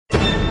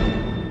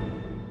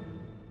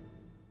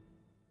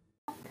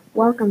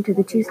Welcome to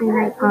the Tuesday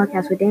Night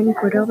Podcast with Danny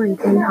Cordoba and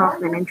Cayden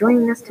Hofman. And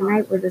joining us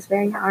tonight with this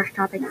very harsh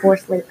topic,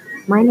 forced labor.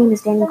 My name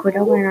is Danny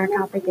Cordoba, and our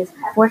topic is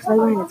forced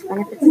labor and its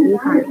benefits to the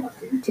economy.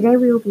 Today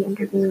we will be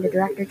interviewing the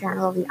Director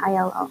General of the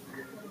ILO,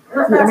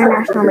 the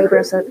International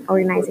Labor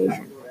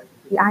Organization.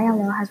 The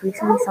ILO has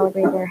recently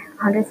celebrated their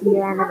 100th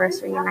year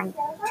anniversary in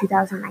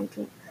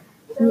 2019.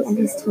 He and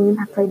his team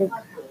have played a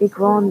big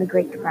role in the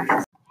Great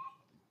Depression.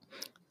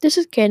 This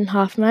is Cayden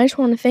Hofman. I just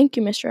want to thank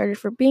you, Mr. Ryder,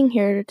 for being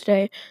here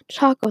today to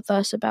talk with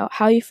us about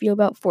how you feel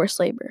about forced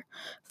labor.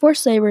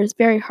 Forced labor is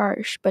very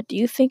harsh, but do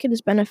you think it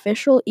is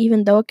beneficial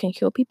even though it can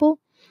kill people?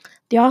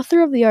 The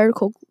author of the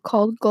article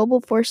called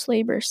Global Forced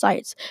Labor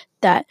cites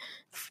that,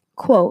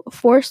 quote,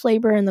 forced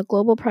labor in the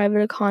global private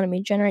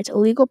economy generates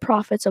illegal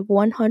profits of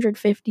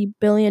 $150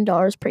 billion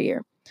per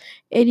year,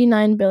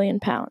 89 billion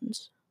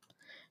pounds,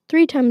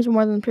 3 times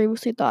more than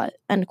previously thought,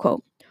 end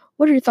quote.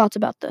 What are your thoughts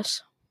about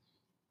this?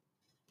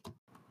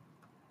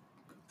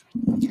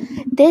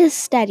 This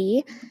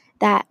study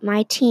that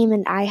my team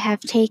and I have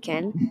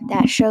taken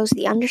that shows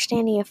the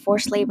understanding of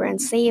forced labor and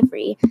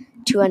slavery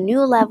to a new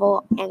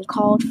level and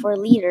called for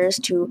leaders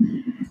to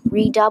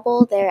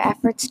redouble their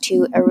efforts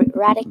to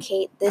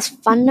eradicate this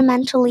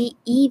fundamentally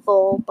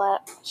evil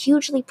but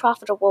hugely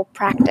profitable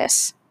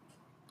practice.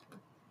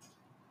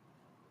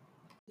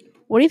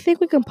 What do you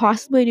think we can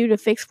possibly do to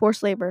fix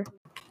forced labor?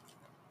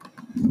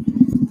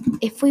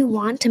 If we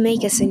want to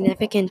make a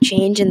significant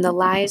change in the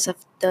lives of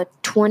the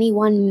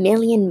 21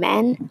 million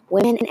men,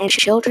 women, and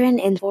children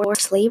in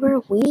forced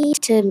labor, we need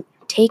to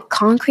take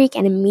concrete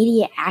and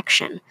immediate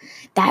action.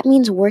 That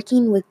means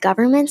working with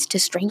governments to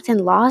strengthen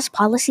laws,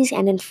 policies,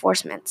 and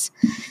enforcements,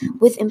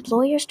 with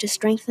employers to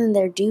strengthen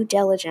their due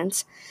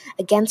diligence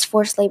against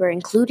forced labor,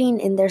 including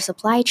in their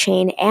supply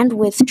chain, and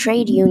with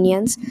trade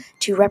unions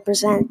to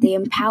represent the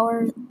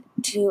empower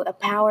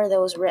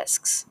those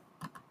risks.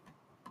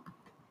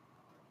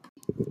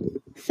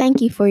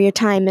 Thank you for your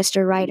time,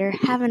 Mr. Ryder.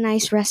 Have a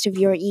nice rest of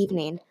your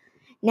evening.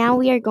 Now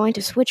we are going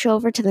to switch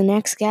over to the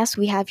next guest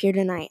we have here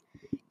tonight,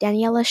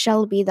 Daniela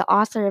Shelby, the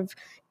author of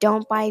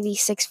Don't Buy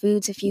These 6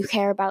 Foods If You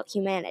Care About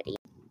Humanity.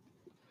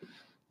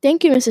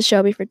 Thank you, Mrs.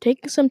 Shelby, for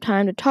taking some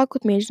time to talk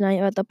with me tonight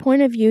about the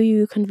point of view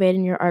you conveyed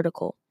in your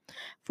article.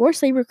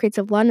 Forced labor creates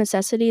a lot of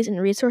necessities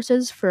and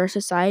resources for our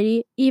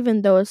society,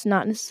 even though it's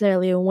not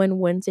necessarily a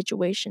win-win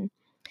situation.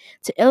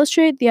 To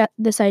illustrate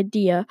this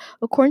idea,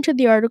 according to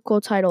the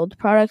article titled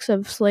Products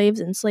of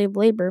Slaves and Slave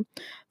Labor,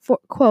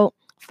 quote,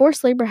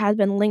 forced labor has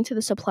been linked to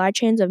the supply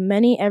chains of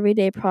many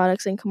everyday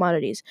products and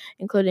commodities,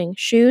 including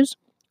shoes,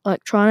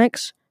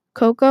 electronics,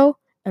 cocoa,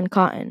 and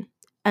cotton,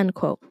 end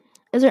quote.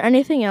 Is there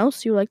anything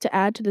else you would like to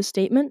add to this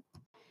statement?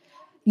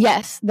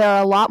 Yes, there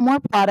are a lot more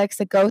products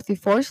that go through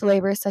forced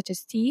labor, such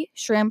as tea,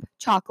 shrimp,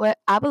 chocolate,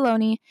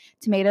 abalone,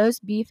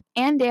 tomatoes, beef,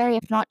 and dairy,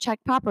 if not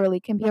checked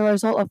properly, can be a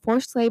result of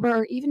forced labor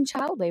or even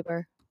child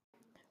labor.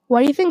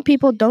 Why do you think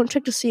people don't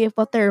check to see if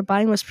what they're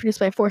buying was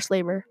produced by forced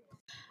labor?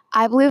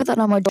 I believe that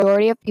a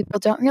majority of people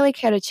don't really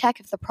care to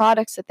check if the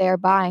products that they are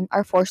buying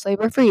are forced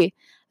labor free.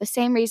 The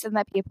same reason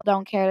that people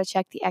don't care to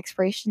check the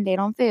expiration date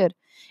on food.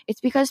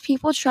 It's because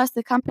people trust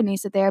the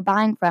companies that they are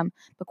buying from.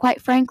 But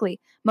quite frankly,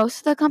 most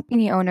of the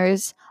company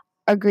owners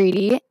are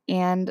greedy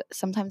and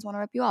sometimes want to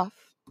rip you off.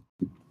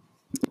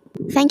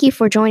 Thank you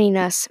for joining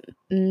us,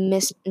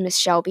 Miss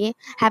Shelby.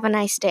 Have a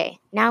nice day.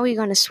 Now we're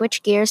going to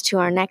switch gears to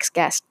our next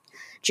guest,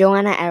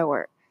 Joanna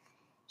Edward.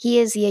 He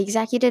is the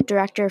Executive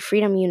Director of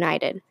Freedom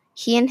United.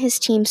 He and his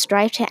team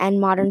strive to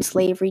end modern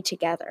slavery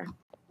together.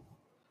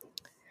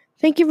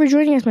 Thank you for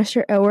joining us,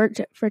 Mr.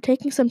 Edward, for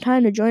taking some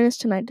time to join us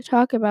tonight to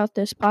talk about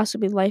this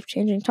possibly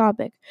life-changing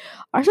topic.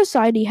 Our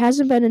society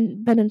hasn't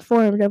been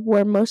informed of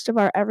where most of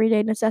our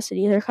everyday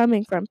necessities are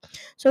coming from,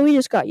 so we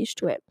just got used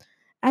to it.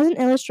 As an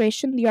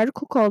illustration, the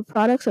article called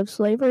Products of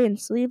Slavery and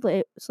Slave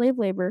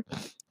Labor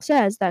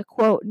says that,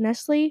 quote,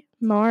 Nestle,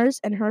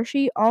 Mars, and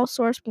Hershey all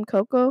source from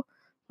cocoa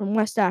from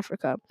West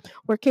Africa,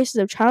 where cases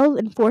of child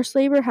and forced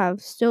labor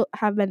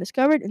have been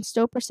discovered and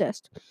still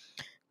persist.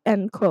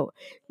 End quote.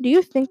 Do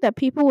you think that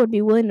people would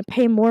be willing to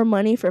pay more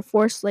money for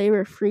forced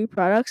labor-free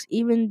products,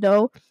 even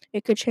though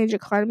it could change the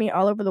economy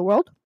all over the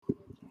world?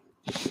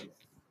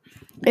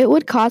 It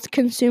would cost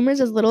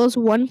consumers as little as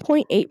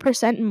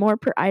 1.8% more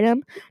per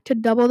item to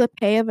double the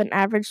pay of an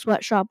average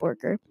sweatshop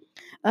worker.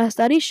 A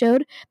study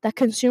showed that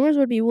consumers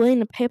would be willing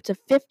to pay up to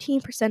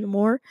 15%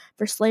 more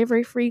for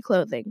slavery-free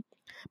clothing.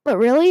 But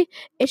really,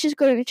 it's just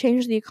going to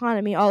change the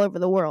economy all over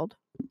the world.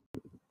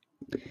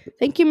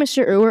 Thank you,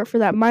 Mr. Ewert, for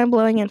that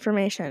mind-blowing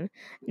information.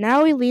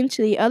 Now we lean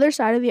to the other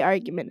side of the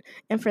argument,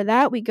 and for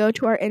that we go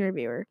to our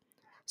interviewer.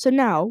 So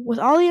now, with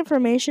all the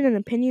information and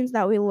opinions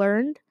that we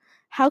learned,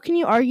 how can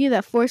you argue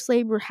that forced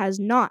labor has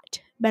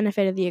not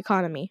benefited the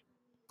economy?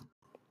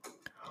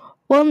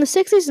 Well, in the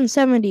 60s and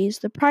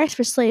 70s, the price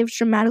for slaves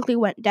dramatically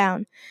went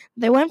down.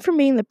 They went from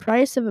being the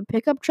price of a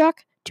pickup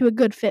truck to a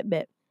good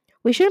Fitbit.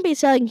 We shouldn't be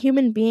selling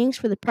human beings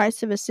for the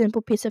price of a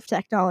simple piece of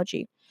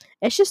technology.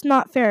 It's just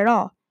not fair at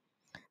all.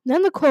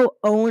 Then the quote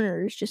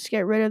owners just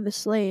get rid of the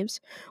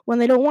slaves when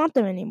they don't want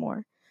them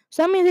anymore.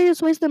 So that means they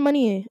just waste their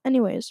money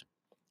anyways.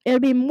 It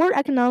would be more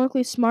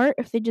economically smart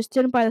if they just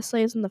didn't buy the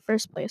slaves in the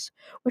first place,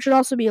 which would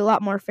also be a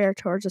lot more fair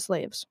towards the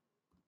slaves.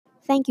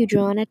 Thank you,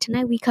 Joanna.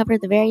 Tonight we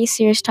covered the very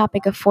serious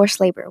topic of forced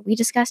labor. We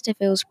discussed if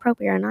it was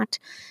appropriate or not,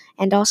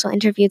 and also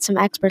interviewed some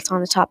experts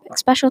on the topic.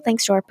 Special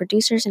thanks to our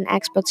producers and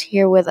experts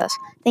here with us.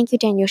 Thank you,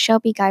 Daniel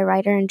Shelby, Guy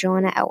Ryder, and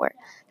Joanna Elwer.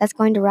 That's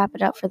going to wrap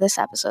it up for this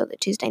episode of the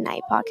Tuesday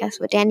Night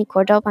Podcast with Danny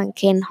Cordoba and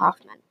Cayden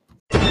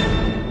Hofman.